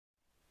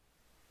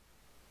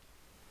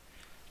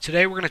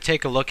Today we're going to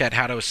take a look at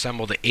how to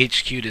assemble the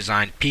HQ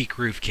Design peak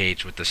roof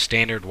cage with the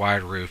standard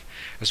wired roof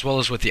as well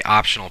as with the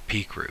optional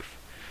peak roof.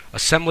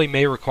 Assembly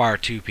may require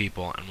 2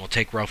 people and will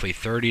take roughly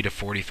 30 to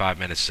 45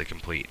 minutes to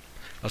complete.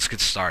 Let's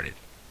get started.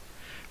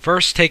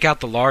 First, take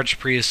out the large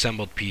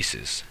pre-assembled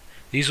pieces.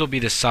 These will be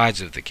the sides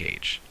of the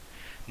cage.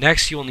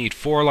 Next, you will need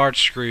 4 large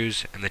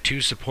screws and the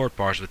 2 support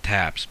bars with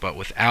tabs, but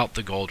without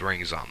the gold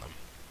rings on them.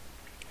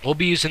 We'll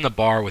be using the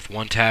bar with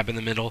 1 tab in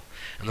the middle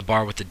and the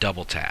bar with the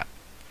double tab.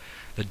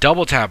 The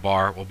double tab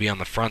bar will be on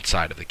the front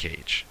side of the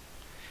cage.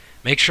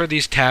 Make sure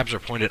these tabs are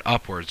pointed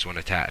upwards when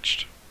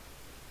attached.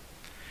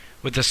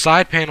 With the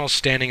side panels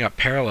standing up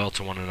parallel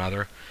to one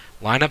another,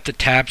 line up the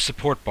tab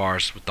support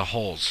bars with the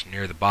holes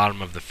near the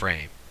bottom of the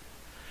frame.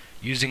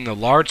 Using the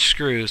large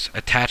screws,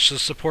 attach the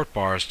support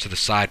bars to the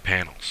side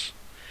panels.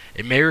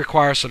 It may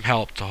require some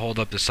help to hold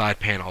up the side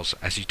panels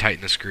as you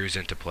tighten the screws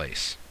into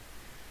place.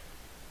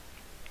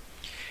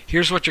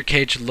 Here's what your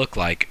cage should look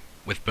like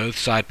with both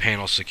side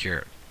panels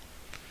secured.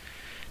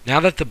 Now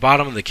that the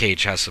bottom of the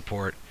cage has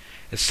support,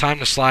 it's time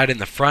to slide in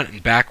the front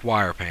and back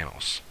wire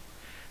panels.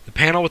 The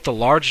panel with the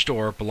large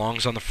door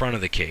belongs on the front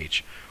of the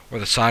cage, or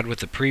the side with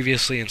the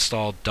previously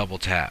installed double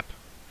tab.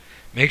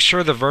 Make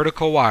sure the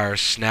vertical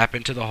wires snap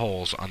into the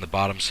holes on the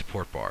bottom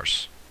support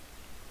bars.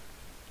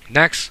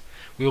 Next,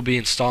 we will be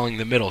installing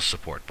the middle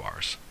support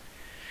bars.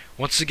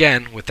 Once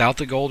again, without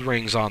the gold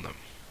rings on them.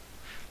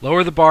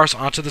 Lower the bars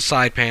onto the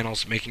side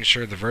panels, making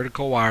sure the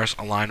vertical wires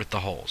align with the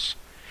holes.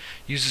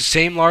 Use the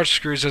same large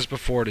screws as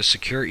before to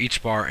secure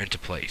each bar into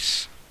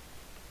place.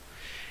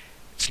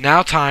 It's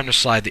now time to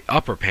slide the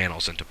upper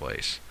panels into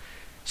place.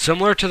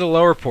 Similar to the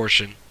lower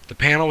portion, the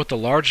panel with the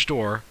large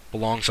door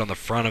belongs on the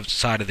front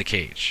side of the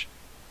cage.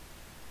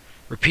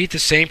 Repeat the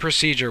same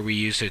procedure we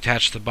used to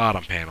attach the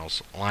bottom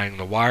panels, aligning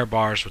the wire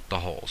bars with the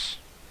holes.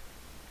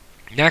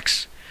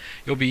 Next,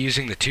 you'll be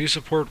using the 2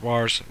 support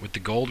bars with the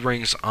gold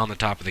rings on the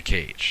top of the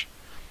cage.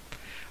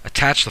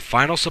 Attach the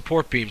final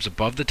support beams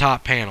above the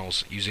top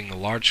panels using the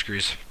large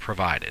screws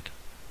provided.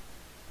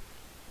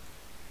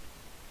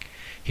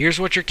 Here's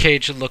what your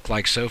cage should look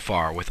like so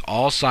far with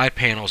all side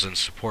panels and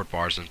support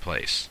bars in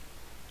place.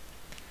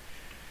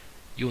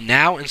 You'll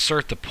now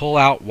insert the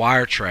pull-out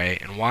wire tray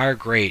and wire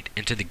grate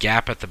into the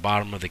gap at the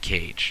bottom of the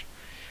cage.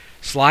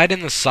 Slide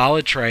in the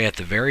solid tray at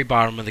the very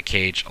bottom of the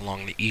cage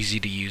along the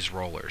easy-to-use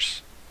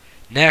rollers.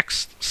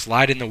 Next,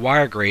 slide in the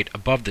wire grate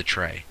above the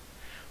tray.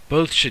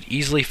 Both should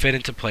easily fit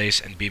into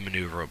place and be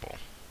maneuverable.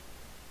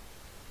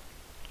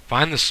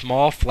 Find the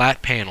small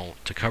flat panel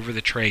to cover the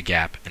tray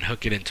gap and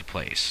hook it into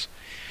place.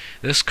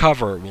 This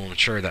cover will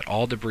ensure that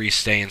all debris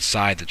stay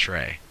inside the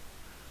tray.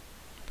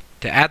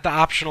 To add the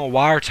optional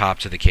wire top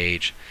to the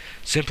cage,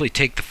 simply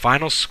take the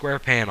final square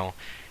panel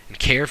and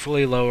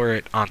carefully lower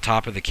it on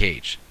top of the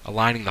cage,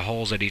 aligning the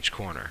holes at each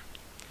corner.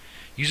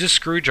 Use a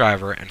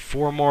screwdriver and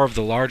 4 more of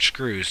the large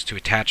screws to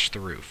attach the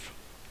roof.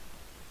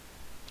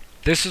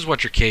 This is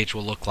what your cage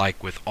will look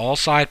like with all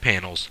side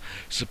panels,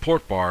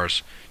 support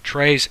bars,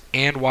 trays,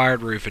 and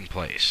wired roof in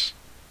place.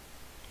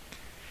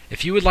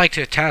 If you would like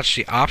to attach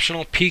the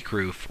optional peak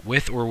roof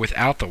with or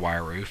without the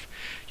wire roof,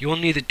 you will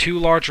need the 2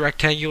 large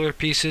rectangular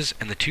pieces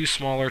and the 2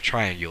 smaller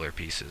triangular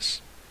pieces.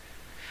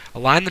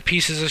 Align the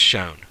pieces as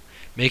shown,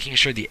 making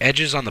sure the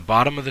edges on the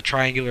bottom of the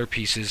triangular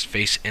pieces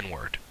face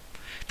inward.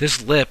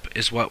 This lip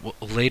is what will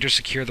later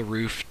secure the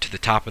roof to the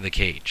top of the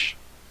cage.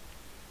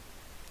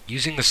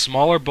 Using the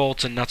smaller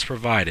bolts and nuts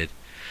provided,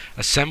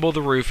 assemble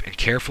the roof and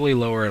carefully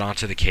lower it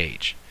onto the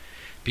cage.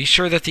 Be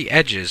sure that the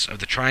edges of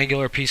the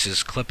triangular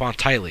pieces clip on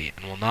tightly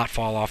and will not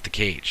fall off the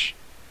cage.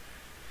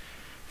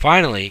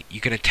 Finally, you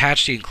can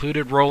attach the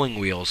included rolling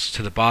wheels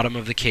to the bottom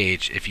of the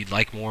cage if you'd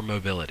like more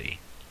mobility.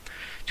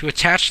 To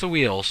attach the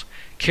wheels,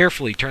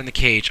 carefully turn the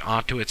cage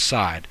onto its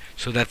side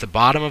so that the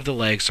bottom of the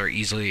legs are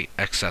easily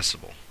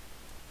accessible.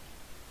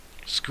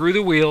 Screw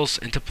the wheels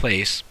into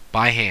place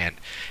by hand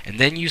and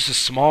then use the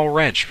small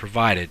wrench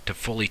provided to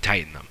fully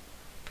tighten them.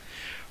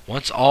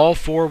 Once all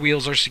 4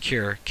 wheels are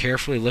secure,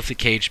 carefully lift the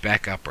cage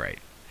back upright.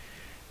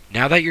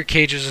 Now that your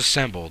cage is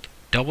assembled,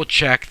 double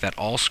check that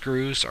all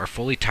screws are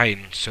fully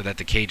tightened so that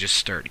the cage is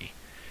sturdy.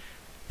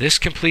 This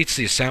completes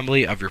the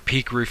assembly of your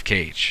peak roof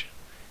cage.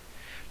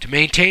 To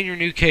maintain your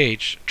new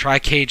cage, try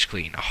Cage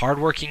Clean, a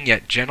hard-working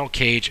yet gentle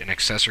cage and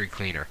accessory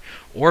cleaner,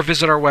 or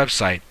visit our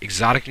website,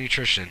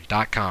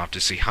 exoticnutrition.com, to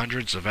see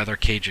hundreds of other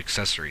cage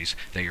accessories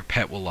that your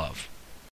pet will love.